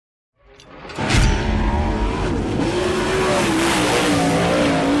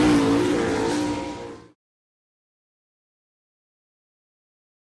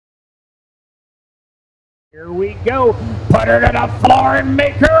Here we go. Put her to the floor and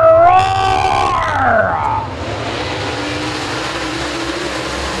make her roar!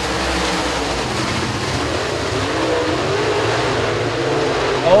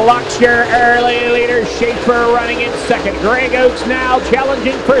 Locks your early leader. Schaefer running in second. Greg Oates now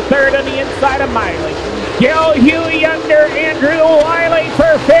challenging for third on the inside of Miley. Gil Huey under Andrew Wiley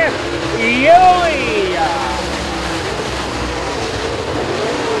for fifth. Huey!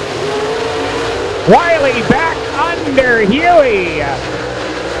 Wiley back under Huey.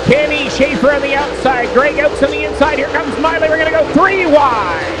 Kenny Schaefer on the outside. Greg Oates on the inside. Here comes Miley. We're going to go 3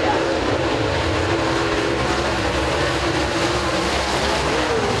 wide.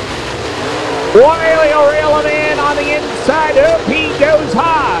 Wiley will reel him in on the inside. Up he goes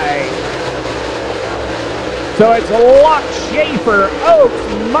high. So it's Locke, Schaefer,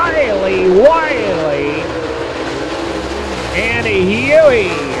 Oates, Miley, Wiley, and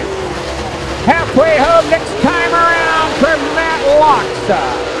Huey. Halfway home next time around for Matt Locke.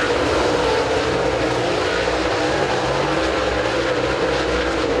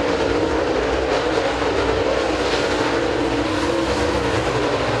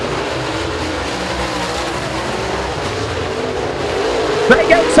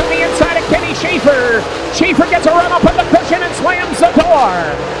 Greg Oates on the inside of Kenny Schaefer. Schaefer gets a run up on the cushion and slams the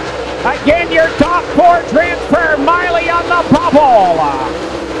door. Again, your top 4 transfer, Miley on the bubble.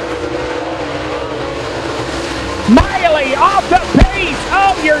 Miley off the pace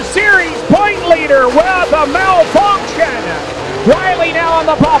of your series point leader with a malfunction. Wiley now on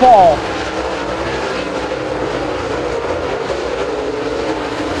the bubble.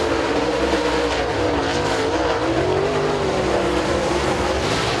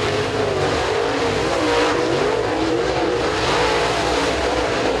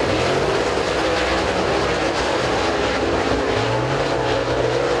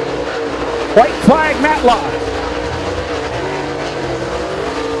 White flag, Matlock.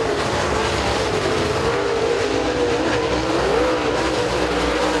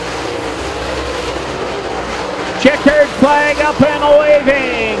 Checkered flag up and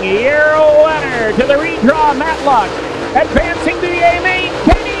waving. Your winner to the redraw, Matlock. Advancing to the A main,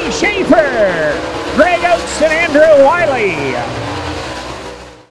 Kenny Schaefer. Greg Oates and Andrew Wiley.